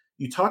sharing.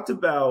 You talked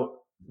about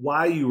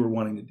why you were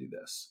wanting to do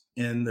this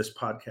in this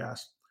podcast.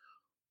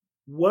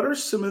 What are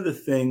some of the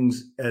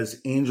things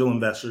as angel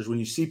investors, when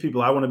you see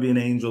people, I want to be an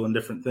angel and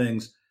different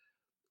things,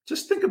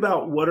 just think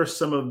about what are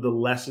some of the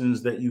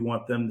lessons that you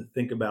want them to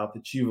think about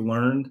that you've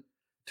learned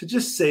to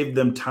just save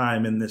them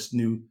time in this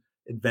new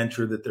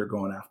adventure that they're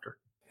going after.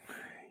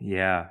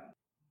 Yeah.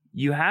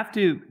 You have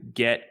to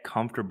get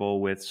comfortable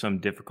with some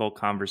difficult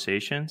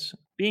conversations.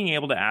 Being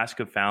able to ask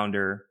a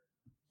founder,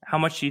 how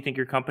much do you think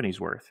your company's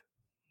worth?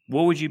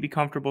 What would you be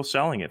comfortable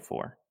selling it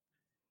for?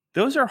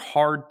 Those are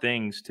hard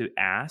things to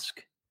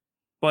ask,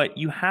 but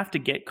you have to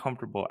get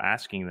comfortable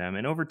asking them.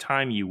 And over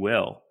time you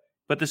will.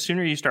 But the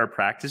sooner you start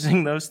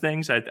practicing those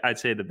things, I'd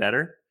say the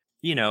better.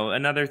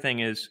 Another thing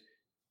is,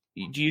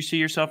 do you see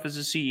yourself as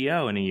a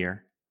CEO in a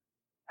year?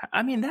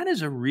 I mean, that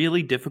is a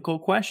really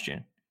difficult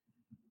question.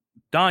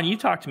 Don, you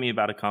talked to me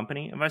about a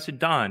company. If I said,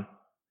 Don,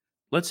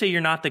 let's say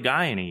you're not the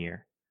guy in a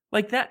year.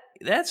 Like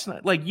that's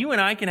not like you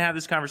and I can have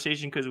this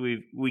conversation because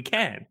we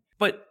can,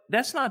 but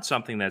that's not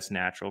something that's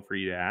natural for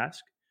you to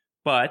ask.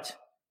 But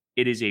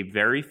it is a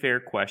very fair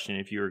question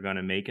if you are going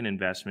to make an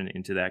investment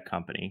into that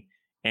company.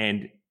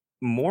 And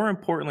more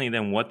importantly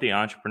than what the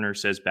entrepreneur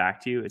says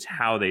back to you, it's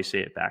how they say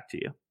it back to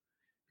you.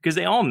 Because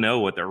they all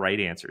know what the right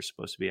answer is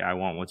supposed to be. I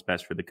want what's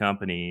best for the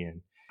company.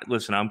 And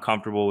listen, I'm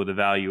comfortable with the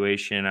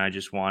valuation. I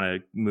just want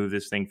to move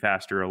this thing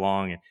faster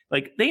along. And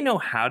like they know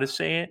how to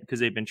say it because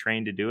they've been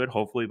trained to do it,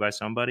 hopefully by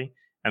somebody.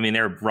 I mean,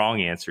 there are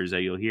wrong answers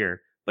that you'll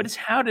hear, but it's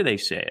how do they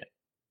say it?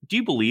 Do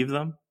you believe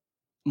them?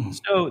 Mm-hmm.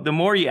 So the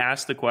more you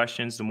ask the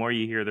questions, the more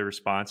you hear the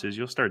responses,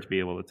 you'll start to be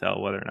able to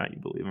tell whether or not you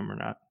believe them or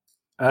not.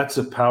 That's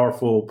a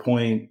powerful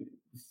point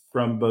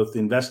from both the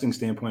investing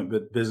standpoint,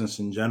 but business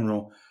in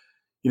general.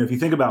 If you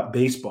think about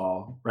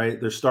baseball, right,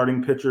 there's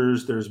starting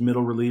pitchers, there's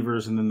middle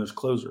relievers, and then there's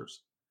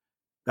closers.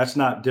 That's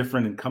not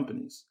different in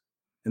companies.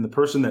 And the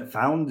person that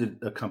founded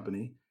a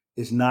company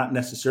is not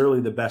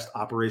necessarily the best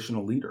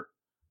operational leader,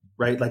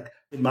 right? Like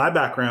in my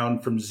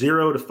background, from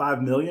 0 to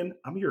 5 million,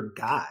 I'm your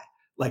guy.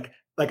 Like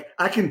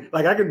I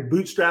can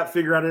bootstrap,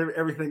 figure out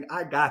everything.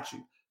 I got you.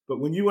 But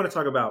when you want to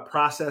talk about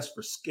process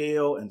for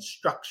scale and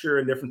structure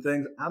and different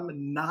things,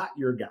 I'm not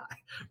your guy,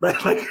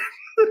 right? Like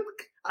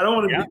I don't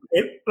want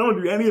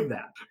to do any of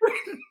that.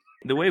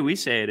 The way we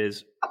say it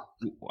is,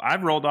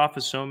 I've rolled off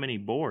of so many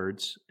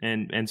boards,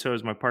 and so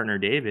has my partner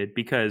David,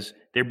 because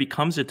there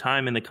becomes a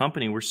time in the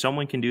company where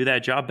someone can do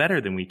that job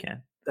better than we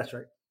can. That's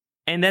right.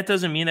 And that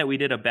doesn't mean that we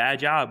did a bad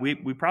job. We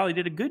probably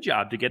did a good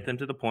job to get them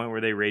to the point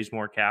where they raised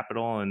more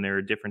capital and they're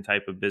a different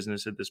type of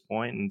business at this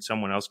point, and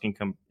someone else can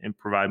come and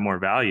provide more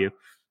value.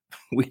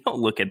 We don't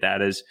look at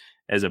that as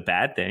a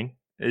bad thing.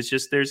 It's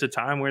just there's a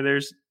time where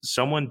there's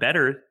someone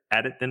better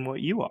at it than what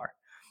you are.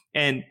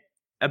 And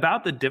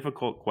about the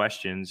difficult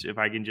questions, if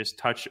I can just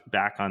touch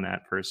back on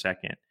that for a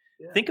second,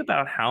 think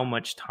about how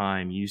much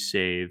time you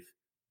save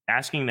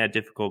asking that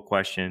difficult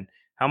question,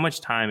 how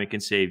much time it can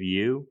save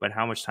you, but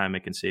how much time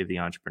it can save the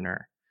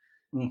entrepreneur.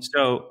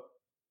 So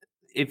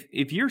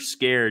if you're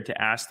scared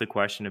to ask the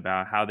question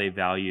about how they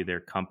value their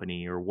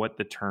company or what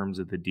the terms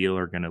of the deal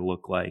are going to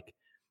look like,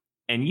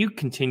 and you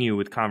continue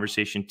with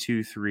conversation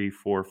 2, 3,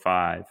 4,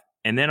 5,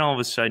 and then all of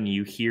a sudden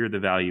you hear the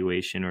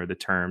valuation or the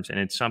terms, and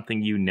it's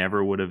something you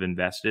never would have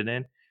invested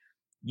in,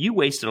 you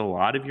wasted a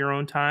lot of your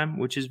own time,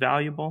 which is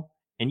valuable,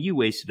 and you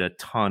wasted a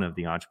ton of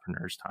the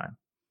entrepreneur's time.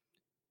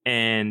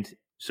 And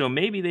so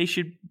maybe they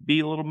should be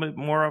a little bit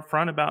more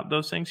upfront about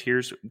those things.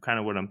 Here's kind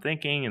of what I'm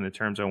thinking and the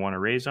terms I want to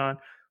raise on.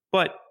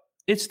 But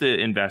it's the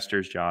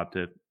investor's job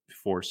to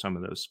force some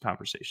of those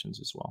conversations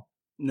as well.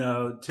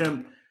 No,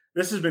 Tim,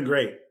 this has been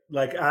great.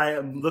 Like, I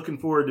am looking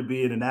forward to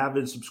being an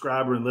avid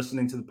subscriber and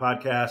listening to the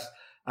podcast.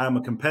 I'm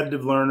a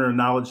competitive learner and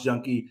knowledge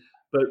junkie.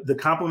 But the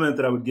compliment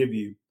that I would give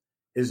you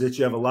is that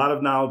you have a lot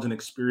of knowledge and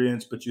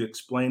experience, but you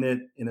explain it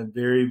in a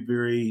very,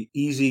 very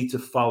easy to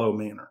follow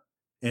manner.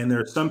 And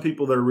there are some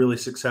people that are really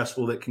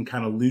successful that can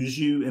kind of lose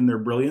you in their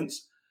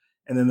brilliance.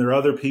 And then there are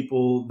other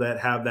people that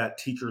have that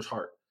teacher's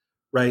heart,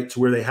 right? To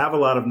where they have a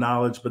lot of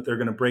knowledge, but they're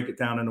going to break it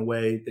down in a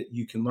way that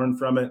you can learn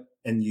from it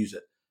and use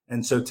it.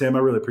 And so, Tim, I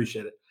really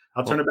appreciate it.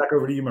 I'll turn it back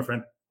over to you, my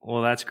friend.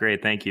 Well, that's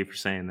great. Thank you for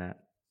saying that.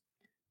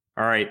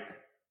 All right.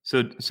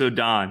 So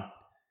Don,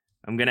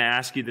 I'm going to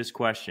ask you this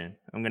question.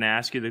 I'm going to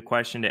ask you the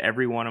question to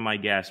every one of my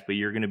guests, but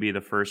you're going to be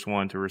the first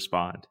one to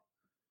respond.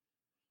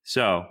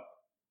 So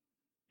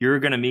you're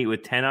going to meet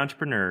with 10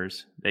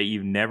 entrepreneurs that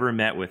you've never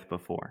met with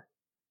before.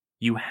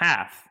 You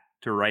have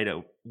to write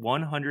a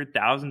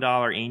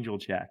 $100,000 angel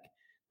check.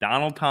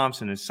 Donald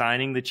Thompson is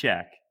signing the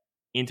check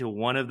into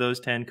one of those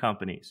 10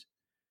 companies,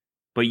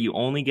 but you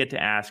only get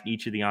to ask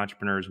each of the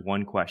entrepreneurs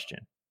one question.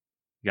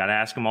 You got to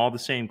ask them all the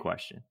same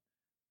question.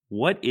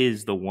 What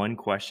is the one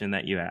question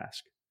that you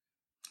ask?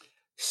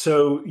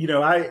 So,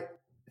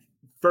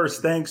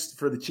 first, thanks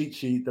for the cheat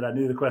sheet that I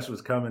knew the question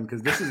was coming,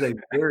 because this is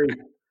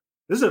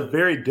a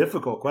very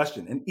difficult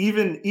question. And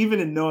even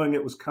in knowing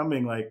it was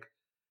coming, I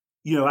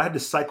had to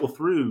cycle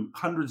through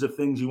hundreds of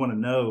things you want to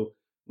know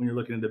when you're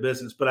looking into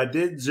business. But I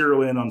did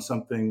zero in on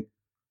something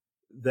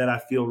that I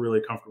feel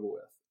really comfortable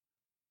with.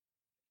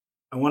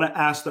 I want to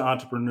ask the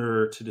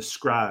entrepreneur to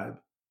describe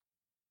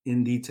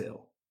in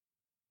detail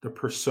the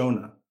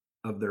persona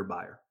of their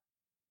buyer.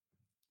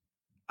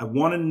 I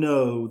want to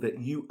know that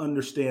you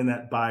understand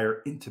that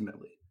buyer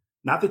intimately.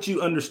 Not that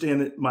you understand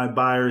that my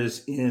buyer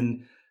is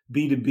in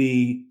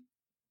B2B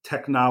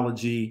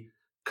technology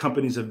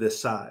companies of this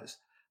size.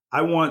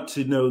 I want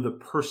to know the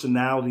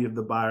personality of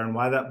the buyer and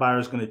why that buyer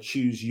is going to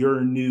choose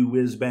your new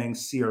whiz-bang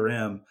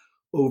CRM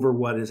over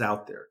what is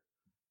out there.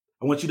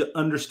 I want you to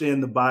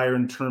understand the buyer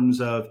in terms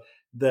of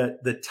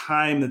the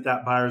time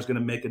that buyer is going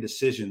to make a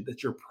decision,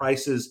 that your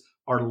prices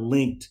are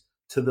linked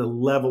to the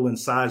level and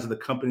size of the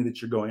company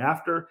that you're going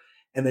after,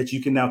 and that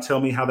you can now tell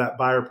me how that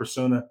buyer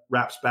persona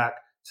wraps back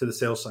to the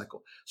sales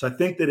cycle. So I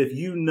think that if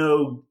you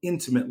know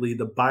intimately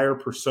the buyer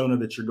persona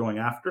that you're going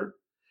after,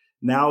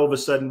 now all of a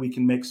sudden we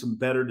can make some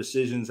better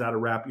decisions how to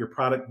wrap your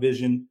product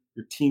vision,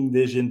 your team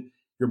vision,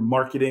 your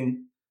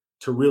marketing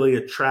to really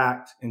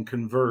attract and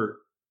convert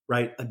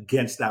right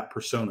against that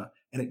persona.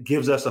 And it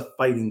gives us a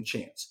fighting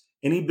chance.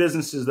 Any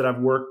businesses that I've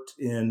worked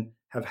in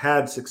have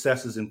had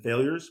successes and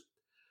failures,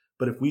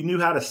 but if we knew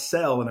how to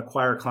sell and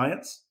acquire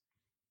clients,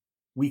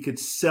 we could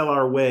sell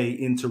our way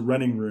into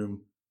running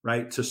room,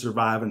 right, to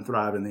survive and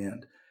thrive in the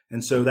end.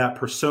 And so that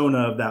persona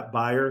of that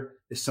buyer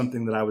is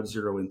something that I would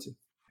zero into.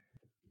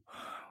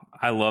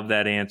 I love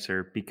that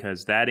answer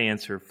because that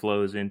answer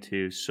flows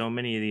into so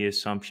many of the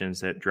assumptions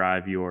that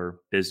drive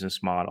your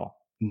business model.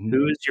 Mm-hmm.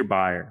 Who is your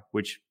buyer,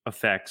 which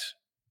affects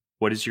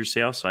what is your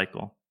sales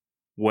cycle?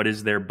 What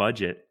is their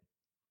budget?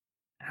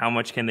 How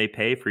much can they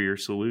pay for your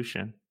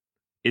solution?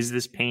 Is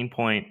this pain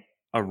point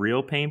a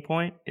real pain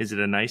point? Is it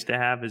a nice to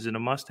have? Is it a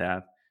must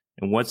have?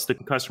 And what's the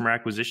customer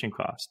acquisition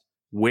cost?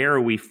 Where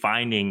are we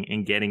finding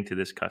and getting to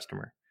this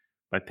customer?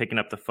 By picking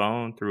up the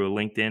phone, through a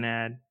LinkedIn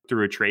ad,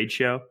 through a trade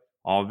show,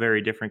 all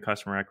very different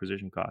customer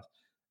acquisition costs.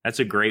 That's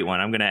a great one.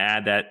 I'm going to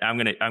add that. I'm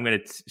going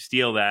to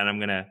steal that. And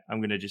I'm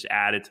going to just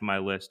add it to my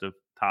list of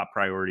top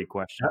priority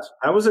questions.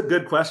 That was a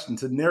good question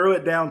to narrow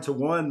it down to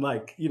one,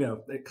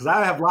 because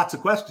I have lots of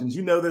questions.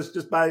 You know this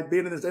just by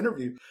being in this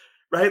interview,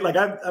 right? Like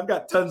I've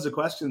got tons of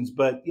questions,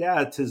 but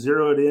yeah, to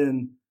zero it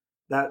in,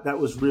 that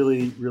was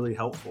really, really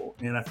helpful.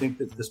 And I think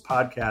that this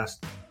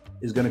podcast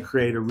is going to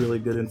create a really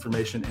good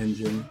information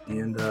engine,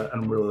 and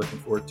I'm really looking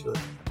forward to it.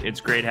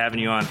 It's great having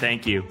you on.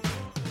 Thank you.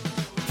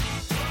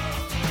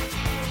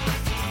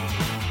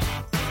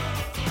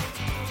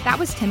 That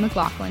was Tim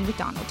McLaughlin with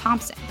Donald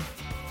Thompson.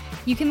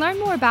 You can learn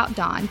more about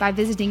Don by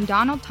visiting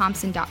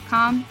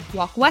donaldthompson.com,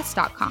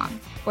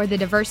 walkwest.com, or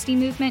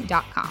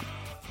thediversitymovement.com.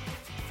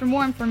 For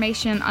more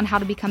information on how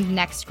to become the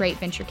next great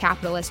venture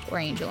capitalist or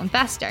angel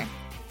investor,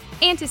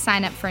 and to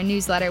sign up for a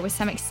newsletter with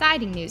some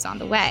exciting news on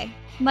the way,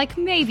 like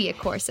maybe a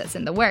course that's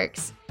in the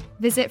works,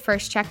 visit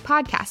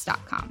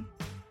firstcheckpodcast.com.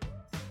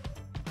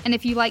 And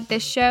if you like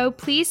this show,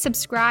 please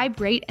subscribe,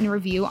 rate, and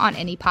review on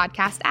any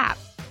podcast app,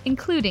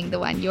 including the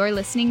one you're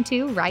listening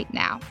to right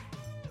now.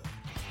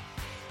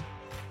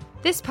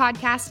 This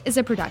podcast is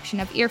a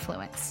production of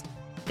Earfluence.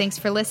 Thanks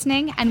for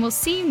listening, and we'll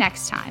see you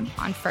next time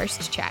on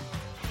First Check.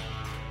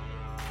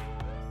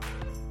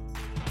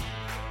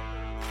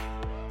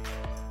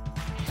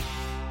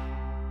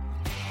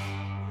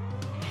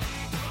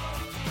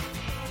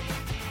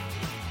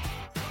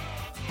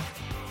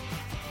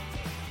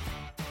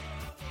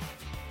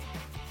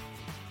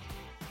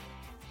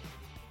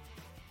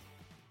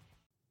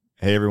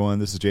 Hey everyone,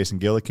 this is Jason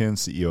Gillikin,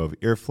 CEO of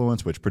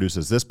Earfluence, which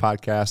produces this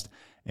podcast.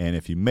 And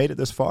if you made it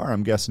this far,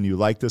 I'm guessing you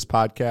like this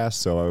podcast,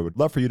 so I would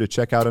love for you to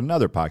check out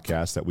another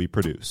podcast that we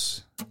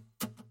produce.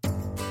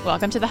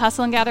 Welcome to the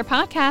Hustle and Gather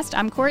podcast.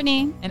 I'm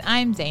Courtney. And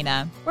I'm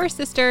Dana. We're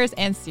sisters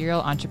and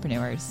serial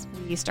entrepreneurs.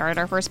 We started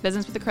our first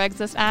business with a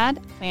Craigslist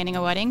ad, planning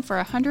a wedding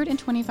for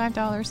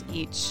 $125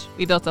 each.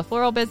 We built a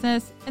floral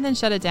business and then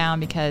shut it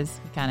down because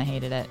we kind of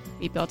hated it.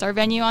 We built our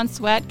venue on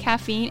sweat,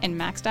 caffeine, and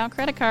maxed out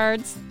credit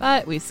cards,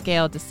 but we've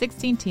scaled to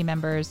 16 team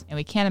members and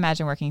we can't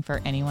imagine working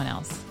for anyone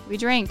else. We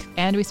drink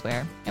and we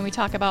swear, and we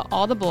talk about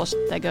all the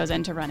bullshit that goes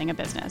into running a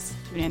business.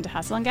 Tune in to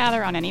Hustle and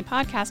Gather on any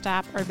podcast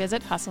app or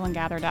visit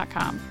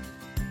hustleandgather.com.